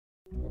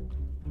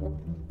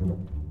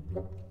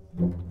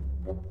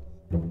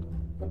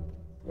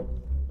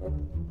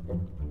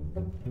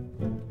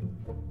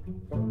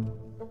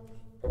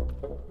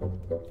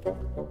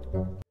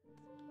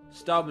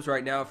Stubs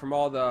right now from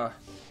all the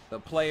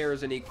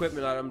players and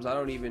equipment items I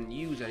don't even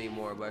use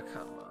anymore, but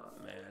come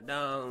on, man.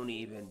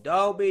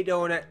 Don't be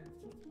doing it.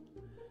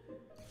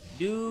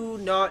 Do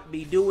not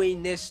be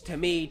doing this to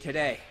me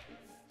today.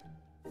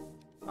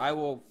 I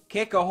will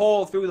kick a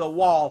hole through the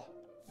wall.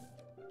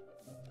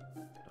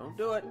 Don't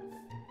do it.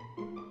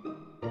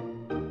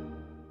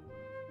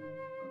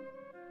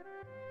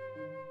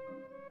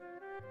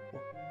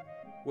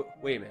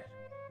 Wait a minute.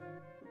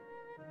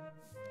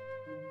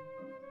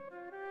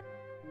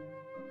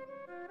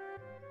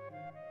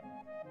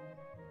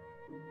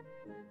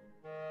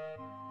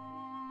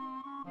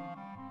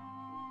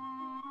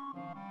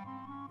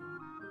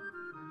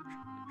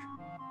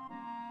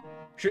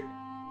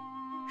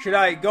 Should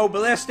I go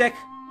ballistic?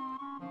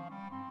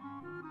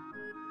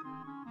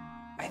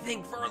 I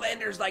think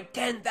Verlander's like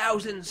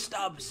 10,000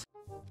 stubs.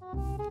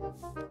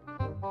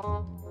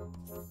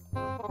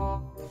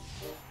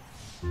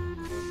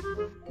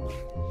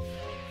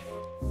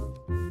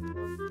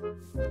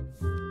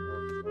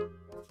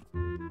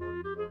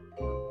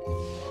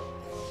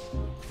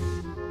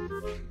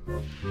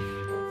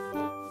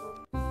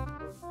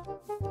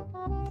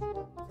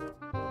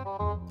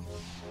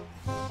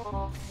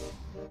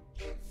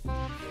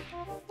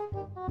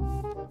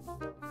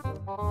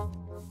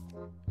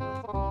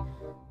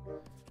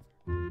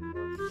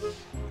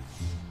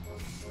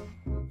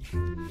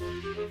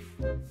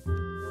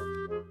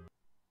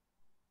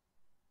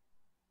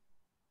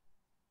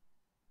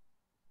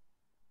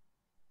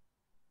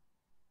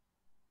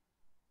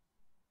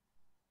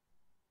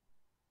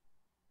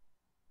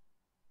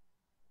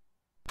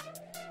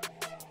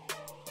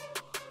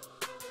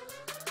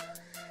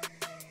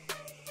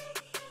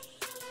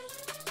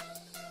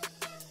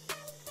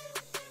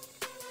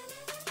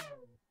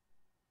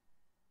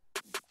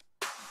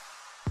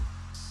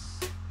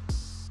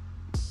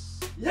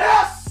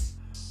 Yes!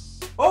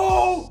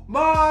 Oh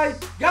my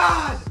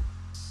God!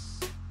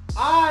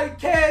 I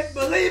can't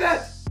believe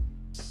it!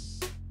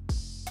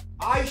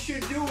 I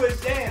should do a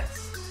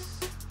dance.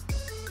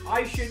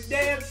 I should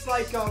dance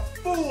like a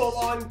fool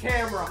on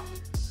camera.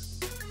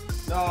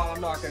 No, I'm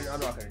not gonna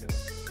do it.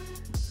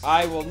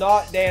 I will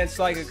not dance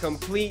like a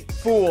complete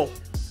fool.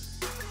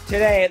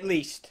 Today at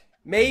least.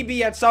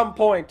 Maybe at some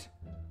point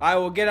I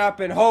will get up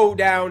and hoe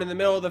down in the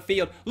middle of the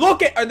field.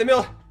 Look at the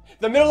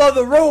middle of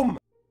the room.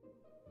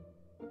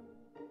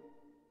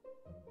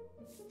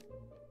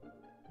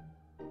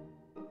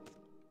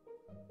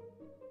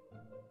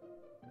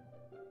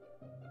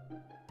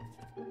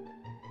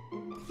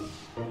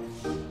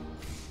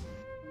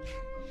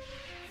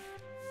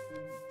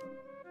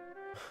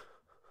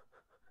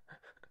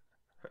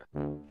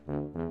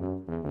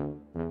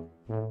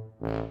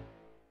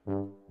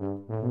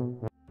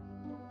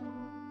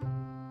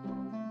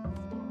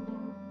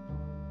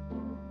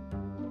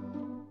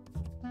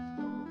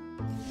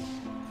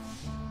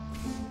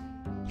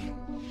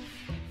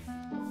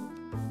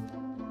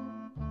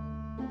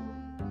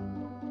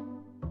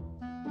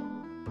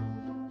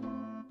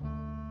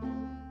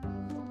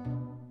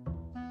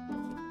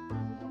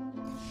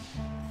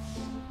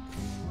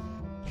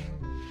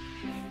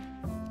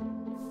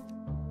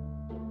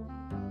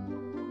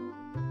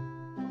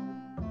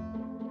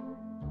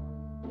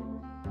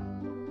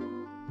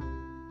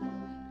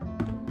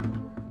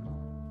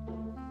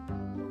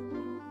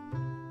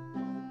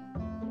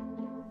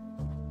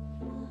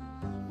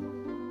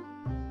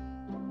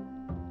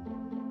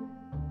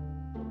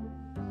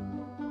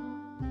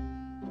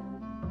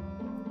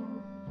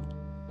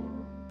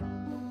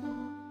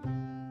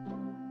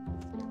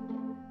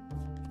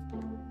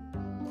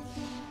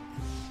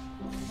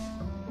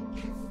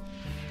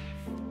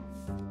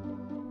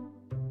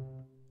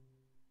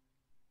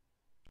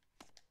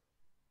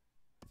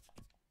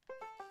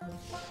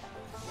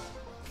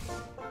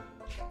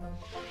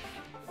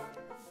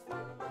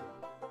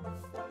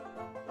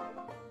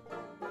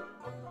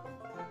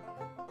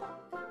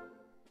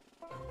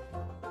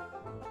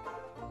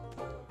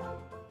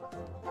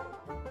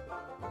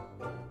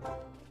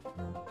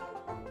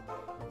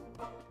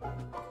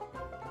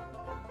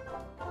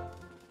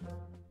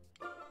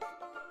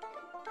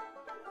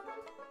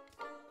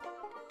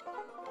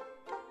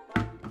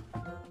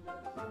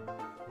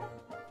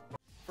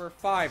 For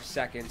 5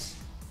 seconds.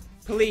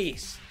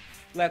 Please.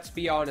 Let's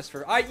be honest. You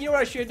know what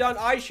I should have done?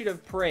 I should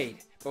have prayed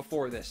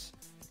before this.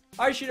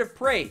 I should have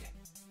prayed.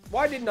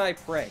 Why didn't I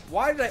pray?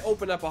 Why did I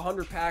open up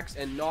 100 packs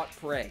and not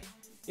pray?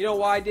 You know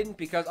why I didn't?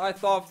 Because I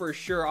thought for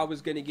sure I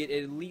was going to get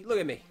elite. Look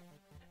at me.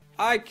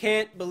 I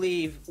can't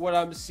believe what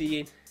I'm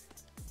seeing.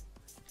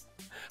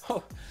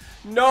 Oh,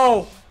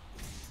 no.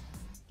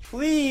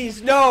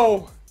 Please,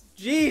 no.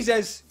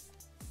 Jesus.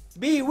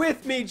 Be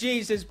with me,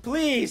 Jesus,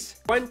 please.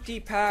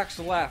 20 packs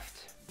left.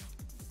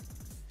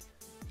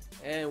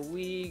 And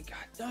we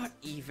got not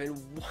even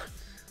one.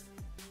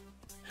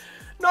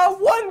 Not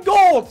one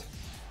gold!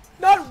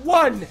 Not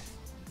one!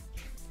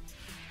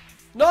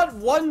 Not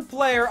one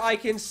player I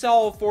can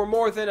sell for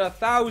more than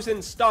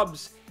 1,000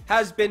 stubs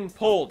has been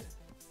pulled.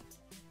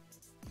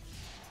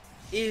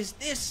 Is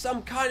this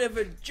some kind of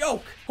a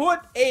joke? Put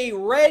a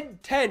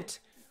red tent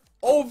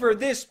over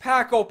this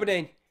pack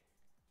opening.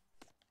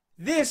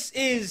 This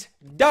is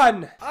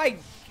done. I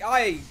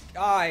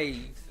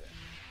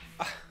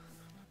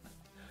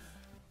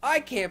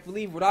can't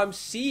believe what I'm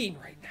seeing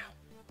right now.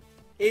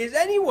 Is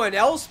anyone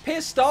else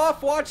pissed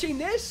off watching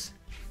this?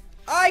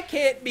 I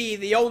can't be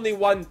the only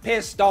one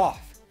pissed off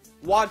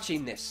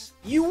watching this.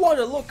 You want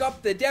to look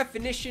up the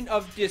definition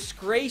of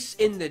disgrace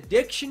in the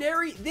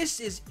dictionary? This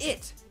is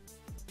it.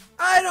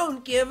 I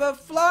don't give a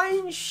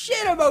flying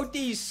shit about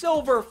these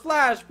silver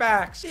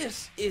flashbacks.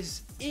 This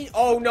is it.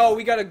 Oh no,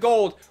 we got a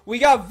gold. We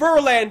got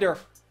Verlander.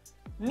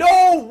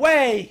 No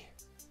way.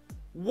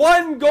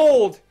 1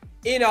 gold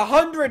in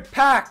 100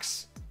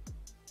 packs.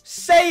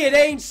 Say it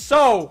ain't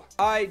so.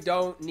 I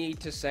don't need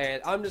to say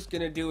it. I'm just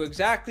gonna do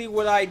exactly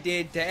what I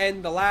did to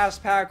end the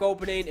last pack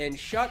opening and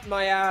shut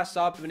my ass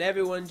up and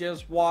everyone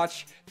just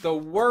watch the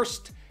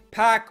worst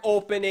pack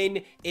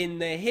opening in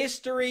the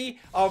history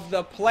of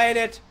the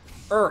planet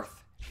Earth.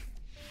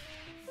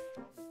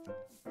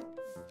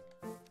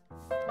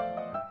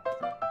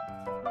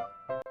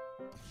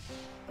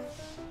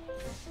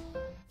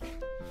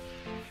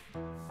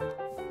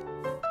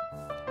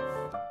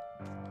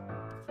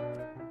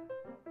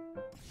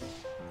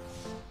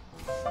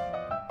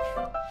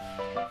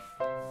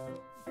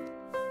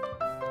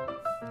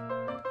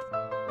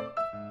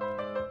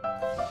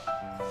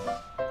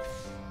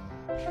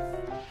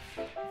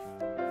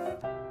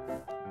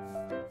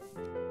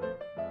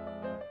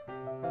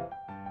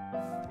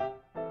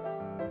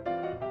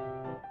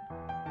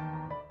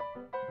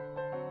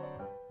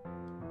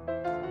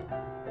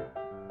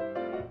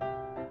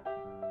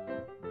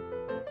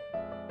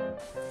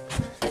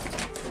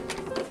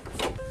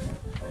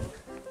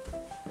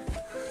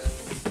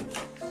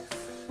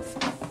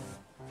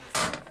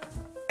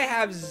 I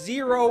have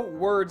 0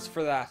 words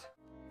for that.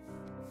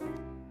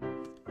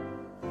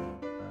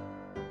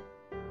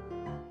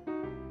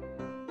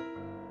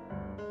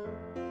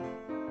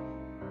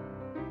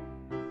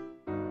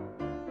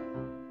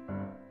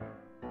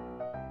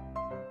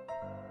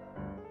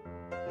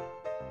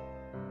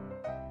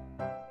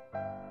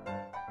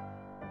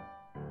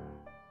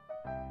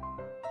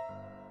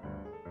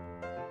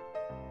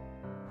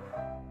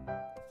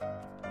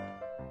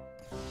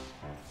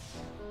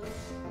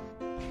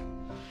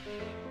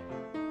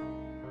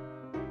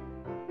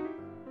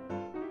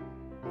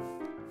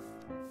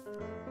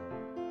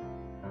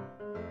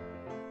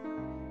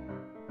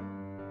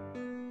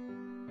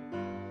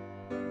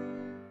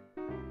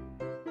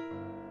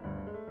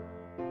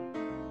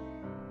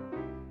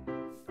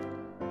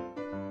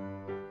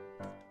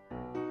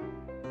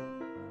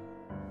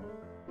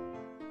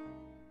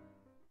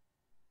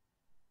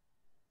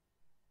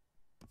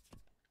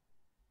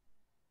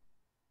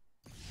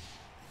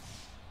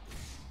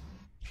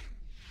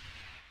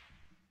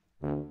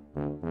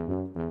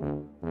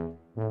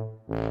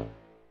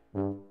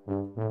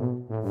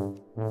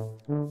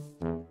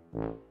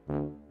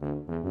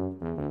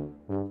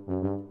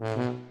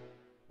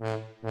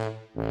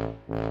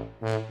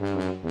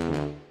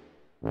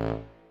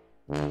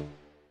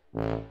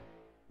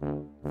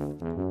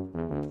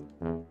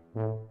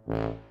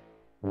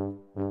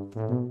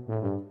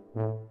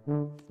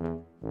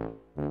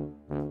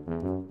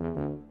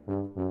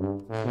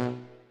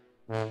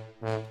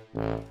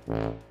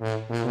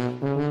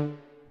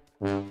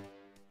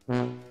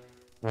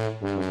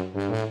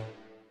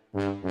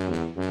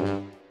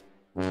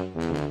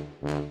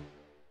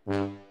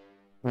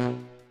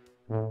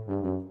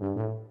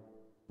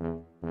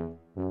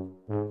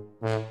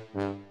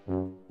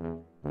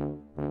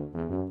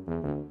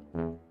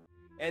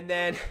 And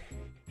then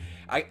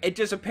it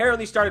just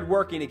apparently started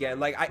working again.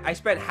 Like, I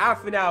spent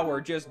half an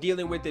hour just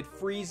dealing with it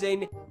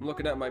freezing. I'm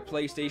looking at my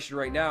PlayStation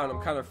right now, and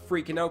I'm kind of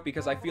freaking out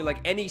because I feel like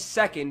any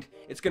second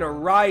it's going to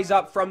rise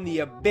up from the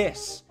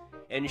abyss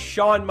and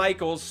Shawn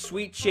Michaels'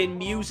 Sweet Chin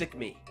Music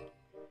me.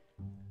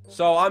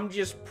 So I'm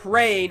just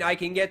praying I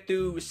can get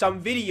through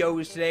some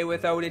videos today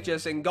without it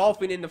just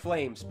engulfing in the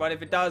flames. But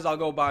if it does, I'll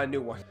go buy a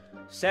new one.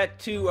 Set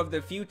 2 of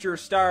the future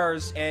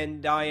stars,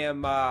 and I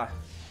am, oh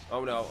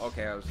no,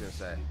 okay, I was gonna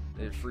say.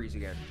 It'd freeze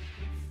again.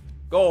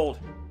 Gold.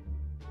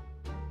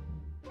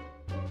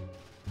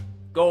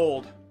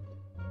 Gold.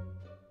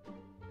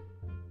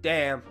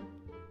 Damn.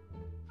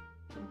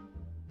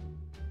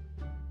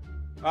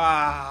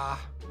 My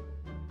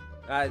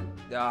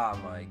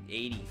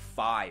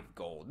 85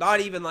 gold. Not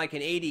even like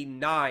an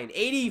 89.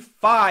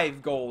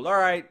 85 gold.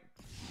 Alright.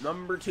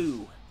 Number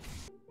 2.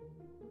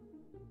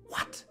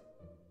 What?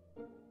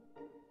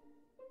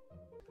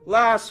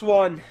 Last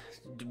one.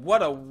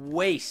 What a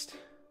waste.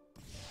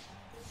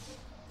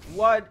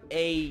 What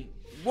a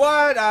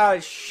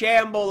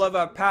shamble of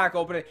a pack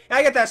opening. And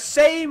I get that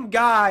same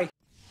guy.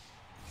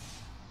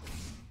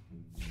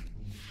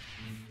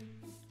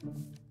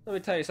 Let me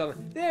tell you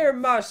something. There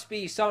must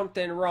be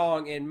something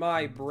wrong in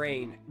my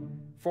brain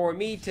for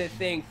me to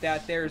think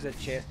that there's a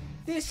chance.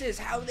 This is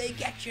how they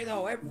get you,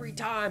 though, every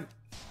time.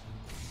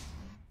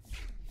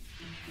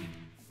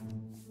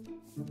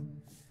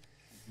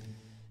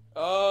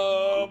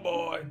 Oh,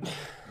 boy.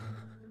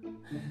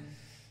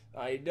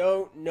 I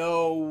don't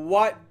know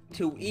what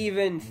to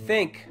even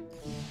think.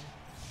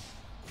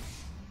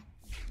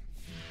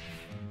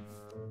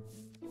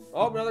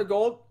 Oh, another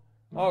gold.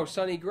 Oh,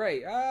 Sonny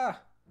Gray. Ah.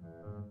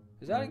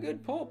 Is that a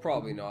good pull?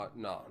 Probably not.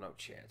 No, no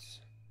chance.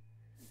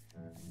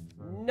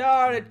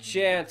 Not a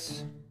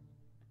chance.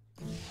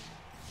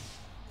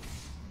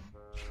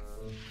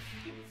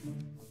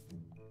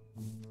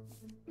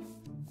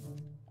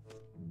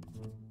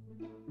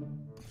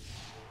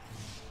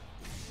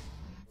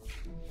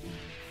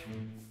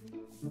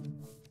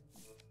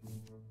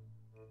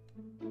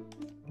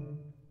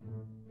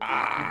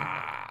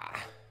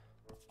 Ah.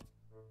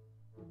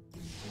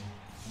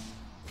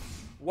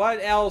 What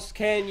else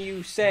can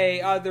you say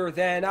other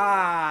than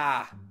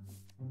ah?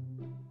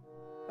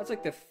 That's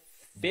like the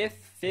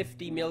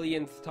 50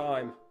 millionth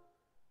time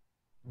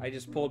I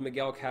just pulled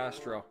Miguel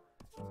Castro.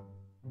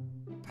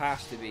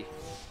 Has to be.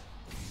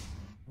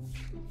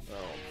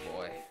 Oh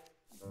boy.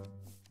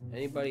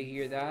 Anybody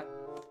hear that?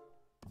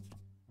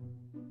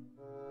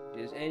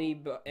 Does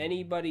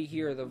anybody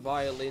hear the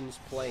violins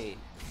playing?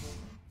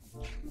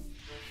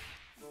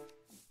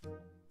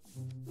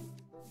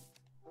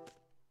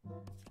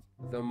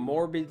 The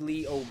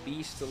morbidly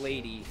obese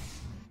lady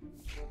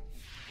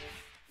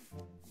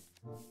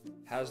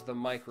has the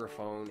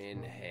microphone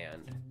in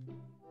hand.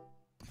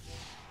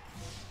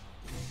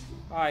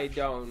 I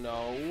don't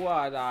know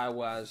what I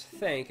was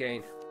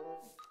thinking.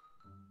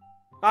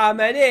 I'm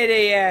an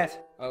idiot!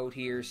 Out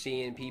here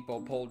seeing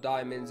people pull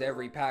diamonds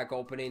every pack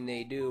opening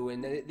they do,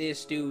 and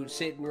this dude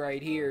sitting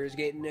right here is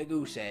getting a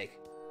goose egg.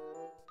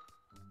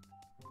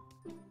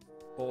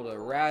 Pulled a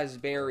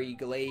raspberry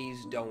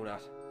glazed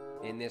donut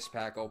in this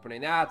pack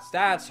opening.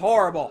 That's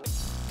horrible.